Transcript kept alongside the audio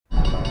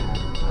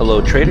Hello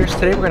traders,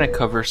 today we're going to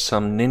cover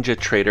some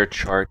NinjaTrader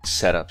chart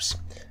setups.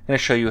 I'm going to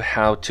show you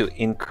how to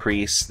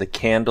increase the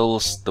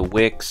candles, the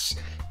wicks,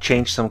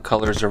 change some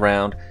colors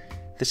around.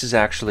 This is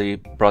actually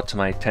brought to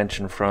my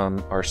attention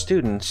from our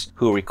students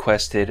who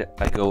requested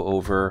I go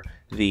over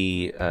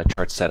the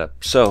chart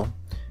setup. So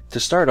to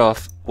start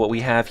off, what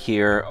we have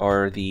here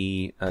are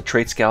the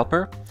Trade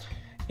Scalper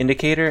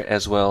indicator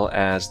as well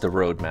as the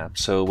roadmap.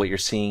 So what you're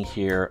seeing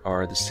here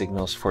are the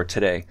signals for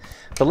today.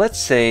 But let's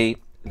say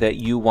that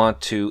you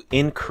want to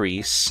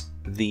increase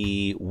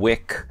the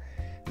wick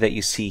that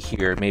you see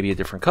here, maybe a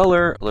different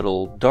color, a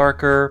little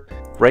darker.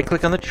 Right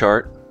click on the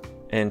chart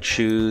and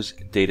choose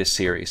data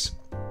series.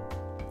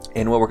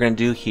 And what we're going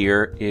to do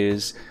here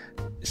is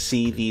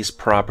see these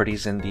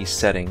properties and these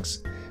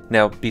settings.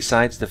 Now,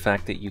 besides the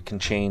fact that you can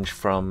change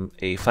from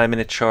a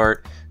 5-minute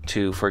chart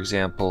to, for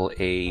example,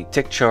 a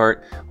tick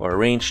chart or a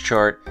range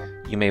chart,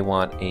 you may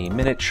want a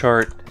minute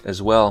chart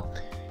as well.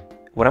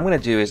 What I'm going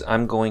to do is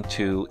I'm going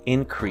to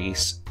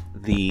increase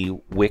the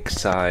wick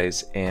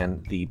size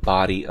and the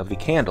body of the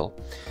candle.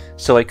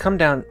 So I come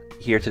down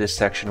here to this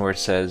section where it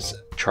says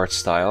chart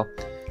style,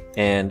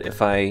 and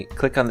if I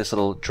click on this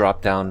little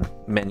drop down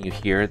menu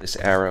here, this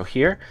arrow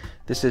here,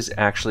 this is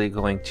actually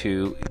going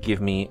to give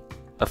me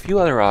a few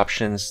other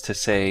options to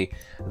say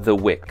the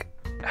wick.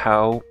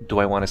 How do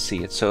I want to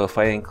see it? So if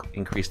I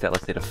increase that,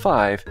 let's say to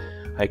 5,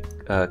 I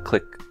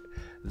click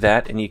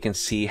that and you can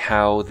see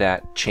how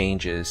that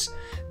changes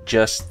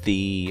just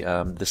the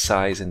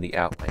size and the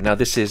outline. Now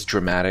this is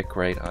dramatic,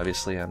 right?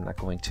 Obviously I'm not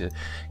going to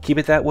keep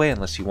it that way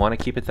unless you want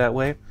to keep it that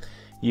way.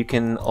 You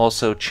can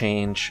also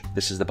change,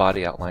 this is the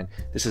body outline.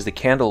 This is the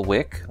candle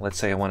wick. Let's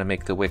say I want to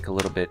make the wick a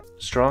little bit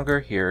stronger.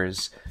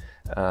 Here's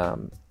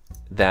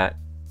that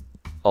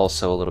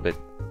also a little bit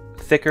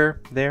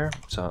thicker there.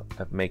 So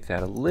I'll make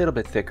that a little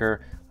bit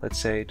thicker, let's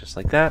say just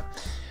like that.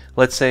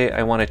 Let's say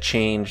I want to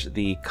change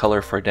the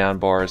color for down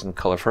bars and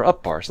color for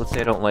up bars. Let's say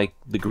I don't like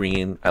the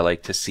green, I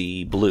like to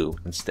see blue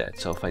instead.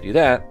 So if I do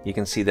that, you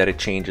can see that it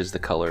changes the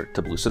color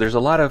to blue. So there's a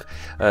lot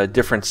of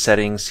different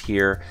settings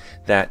here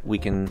that we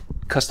can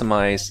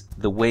customize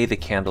the way the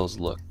candles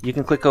look. You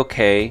can click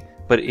OK,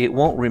 but it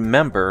won't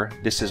remember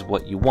this is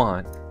what you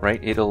want, right?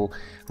 It'll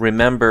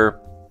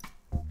remember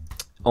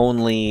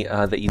only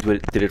that you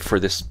did it for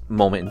this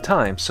moment in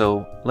time.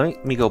 So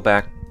let me go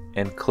back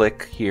and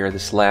click here,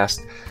 this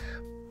last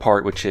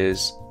part, which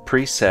is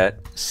preset,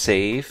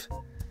 save,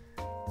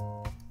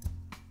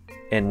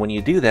 and when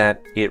you do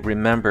that, it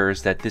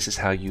remembers that this is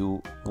how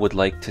you would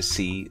like to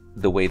see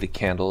the way the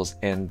candles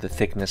and the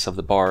thickness of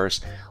the bars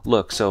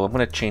look. So I'm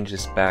going to change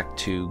this back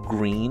to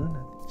green.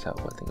 So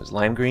I think it was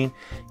lime green.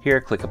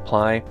 Here, click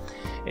apply,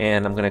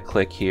 and I'm going to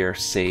click here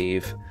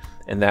save,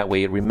 and that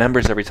way it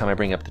remembers every time I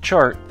bring up the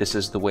chart, this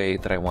is the way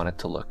that I want it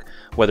to look.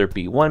 Whether it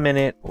be 1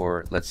 minute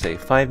or let's say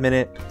 5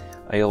 minute,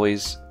 I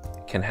always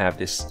can have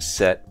this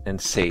set and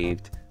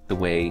saved the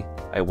way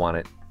I want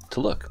it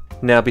to look.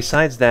 Now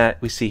besides that,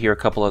 we see here a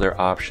couple other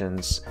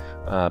options.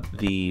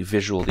 The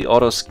visual, the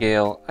auto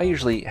scale, I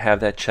usually have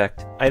that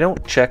checked. I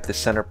don't check the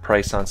center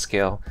price on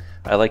scale.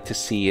 I like to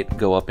see it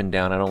go up and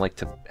down. I don't like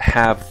to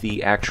have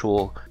the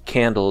actual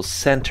candles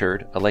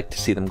centered. I like to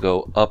see them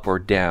go up or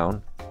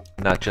down,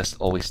 not just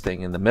always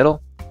staying in the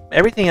middle.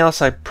 Everything else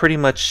I pretty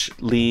much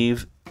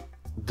leave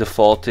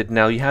defaulted.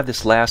 Now you have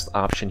this last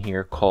option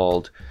here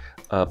called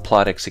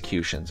plot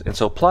executions. And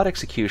so plot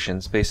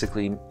executions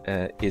basically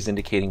is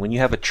indicating when you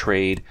have a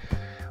trade,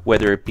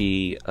 whether it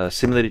be a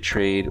simulated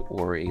trade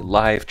or a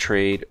live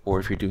trade, or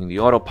if you're doing the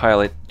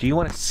autopilot, do you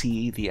want to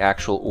see the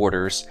actual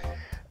orders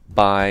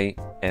buy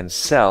and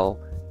sell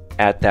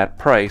at that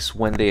price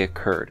when they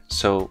occurred?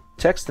 So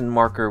text and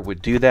marker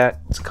would do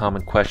that. It's a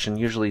common question.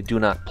 Usually do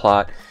not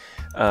plot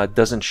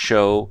doesn't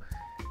show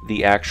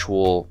the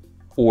actual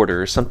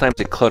orders. Sometimes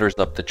it clutters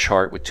up the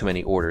chart with too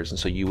many orders, and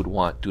so you would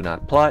want do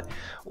not plot,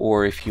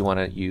 or if you want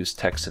to use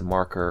text and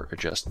marker or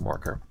just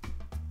marker.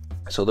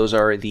 So those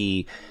are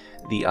the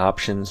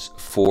options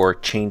for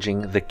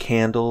changing the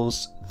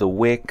candles, the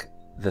wick,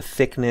 the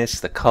thickness,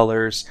 the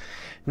colors.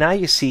 Now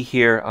you see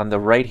here on the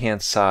right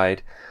hand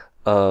side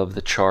of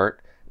the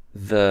chart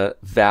the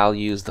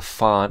values, the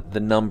font, the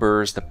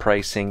numbers, the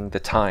pricing, the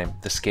time,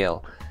 the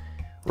scale.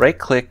 Right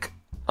click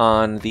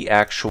on the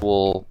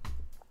actual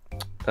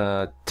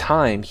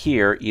time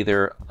here,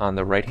 either on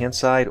the right hand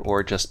side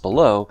or just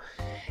below,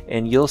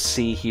 and you'll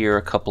see here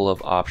a couple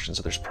of options.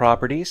 So there's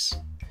properties,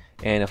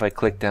 and if I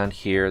click down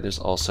here, there's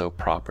also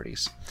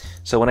properties.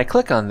 So when I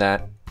click on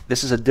that,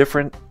 this is a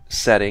different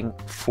setting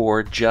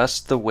for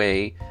just the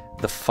way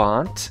the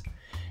font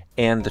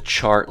and the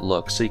chart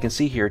looks. So you can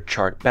see here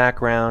chart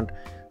background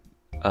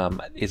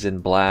is in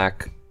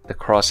black, the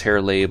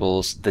crosshair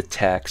labels, the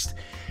text.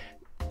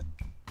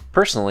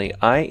 Personally,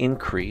 I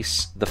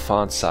increase the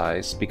font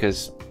size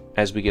because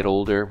as we get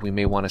older, we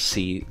may want to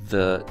see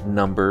the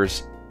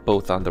numbers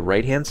both on the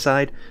right hand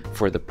side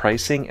for the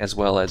pricing as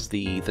well as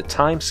the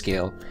time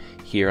scale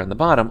here on the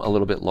bottom a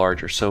little bit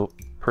larger. So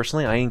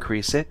personally, I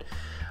increase it.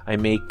 I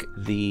make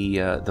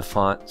the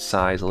font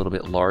size a little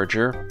bit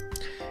larger,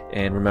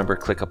 and remember,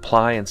 click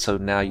apply, and so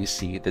now you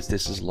see that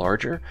this is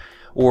larger.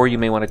 Or you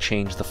may want to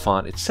change the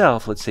font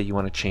itself. Let's say you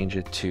want to change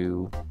it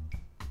to,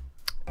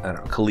 I don't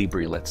know,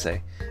 Calibri, let's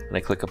say, and I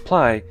click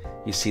apply,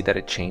 you see that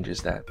it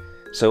changes that.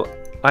 So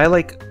I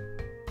like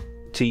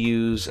to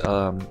use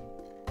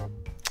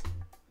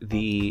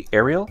the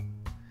Arial,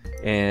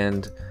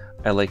 and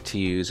I like to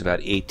use about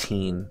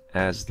 18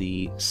 as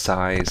the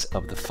size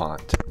of the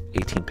font,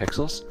 18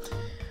 pixels.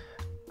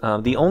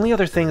 The only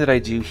other thing that I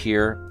do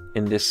here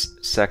in this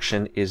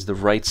section is the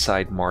right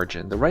side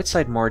margin. The right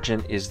side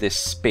margin is this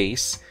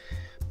space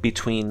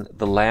between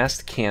the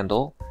last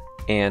candle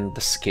and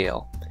the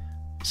scale.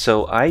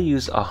 So I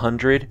use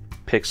 100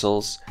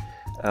 pixels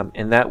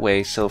in that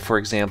way. So for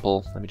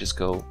example, let me just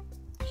go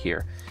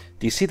here.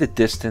 Do you see the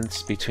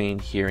distance between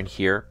here and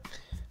here?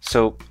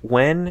 So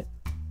when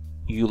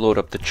you load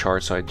up the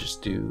chart, so I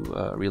just do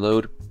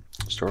reload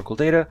historical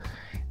data,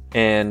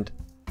 and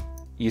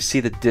you see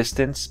the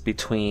distance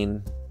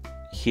between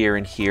here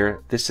and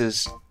here. This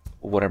is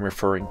what I'm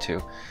referring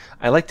to.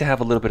 I like to have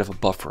a little bit of a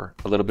buffer,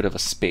 a little bit of a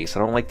space. I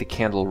don't like the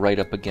candle right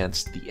up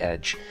against the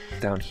edge.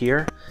 Down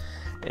here,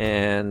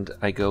 and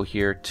I go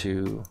here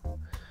to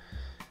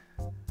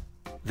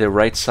the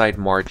right side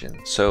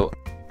margin. So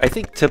I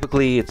think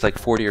typically it's like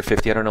 40 or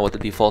 50. I don't know what the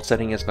default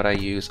setting is, but I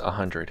use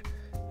 100.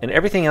 And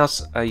everything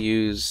else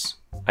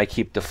I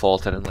keep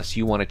defaulted unless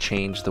you want to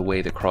change the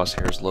way the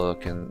crosshairs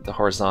look, and the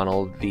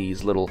horizontal,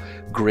 these little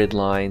grid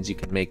lines, you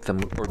can make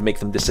them or make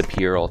them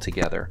disappear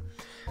altogether.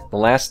 The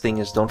last thing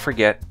is, don't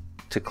forget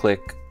to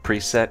click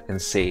preset and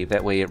save.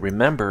 That way it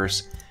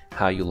remembers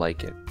how you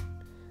like it.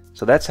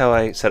 So that's how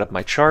I set up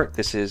my chart.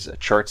 This is a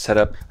chart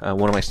setup.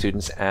 One of my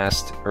students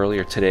asked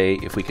earlier today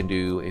if we can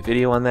do a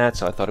video on that,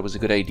 so I thought it was a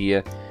good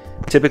idea.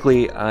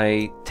 Typically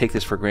I take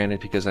this for granted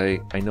because I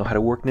know how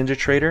to work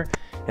NinjaTrader,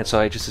 and so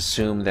I just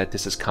assume that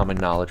this is common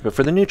knowledge, but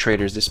for the new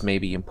traders this may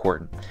be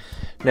important.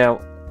 Now,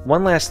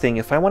 one last thing,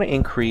 if I want to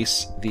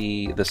increase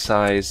the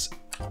size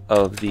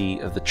of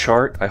the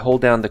chart, I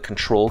hold down the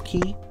control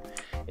key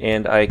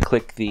and I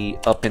click the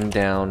up and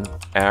down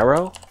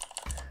arrow,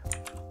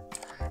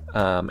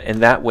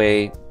 and that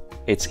way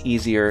it's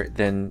easier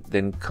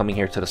than coming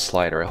here to the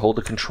slider. I hold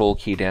the control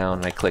key down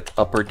and I click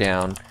up or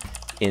down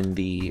in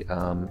the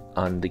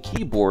on the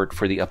keyboard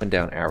for the up and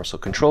down arrow. So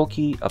control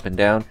key, up and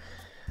down.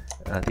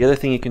 The other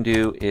thing you can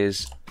do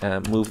is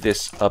move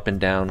this up and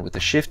down with the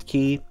shift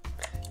key,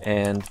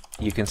 and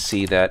you can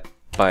see that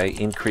by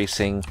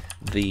increasing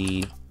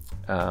the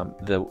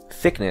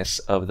thickness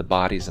of the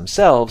bodies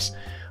themselves,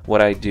 what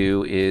I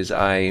do is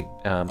I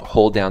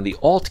hold down the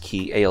Alt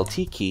key, Alt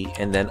key,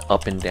 and then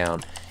up and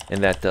down,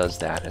 and that does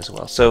that as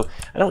well. So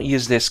I don't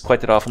use this quite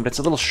that often, but it's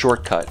a little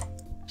shortcut.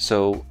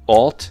 So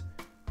Alt,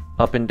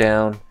 up and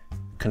down,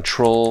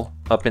 Control,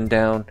 up and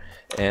down,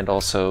 and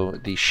also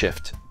the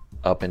Shift,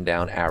 up and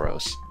down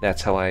arrows.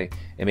 That's how I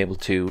am able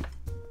to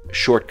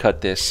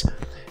shortcut this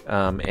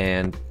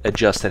and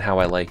adjust it how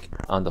I like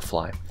on the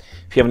fly.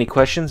 If you have any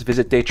questions,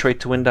 visit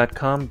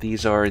Daytradetowin.com.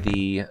 These are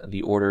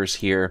the orders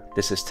here.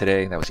 This is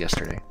today. That was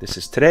yesterday. This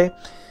is today.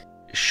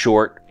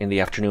 Short in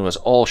the afternoon was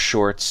all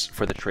shorts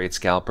for the Trade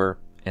Scalper,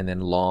 and then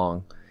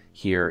long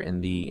here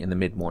in the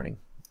mid-morning.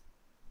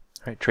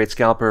 All right, Trade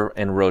Scalper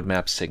and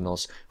roadmap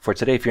signals for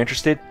today. If you're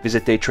interested,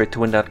 visit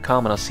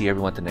Daytradetowin.com, and I'll see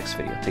everyone at the next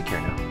video. Take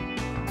care now.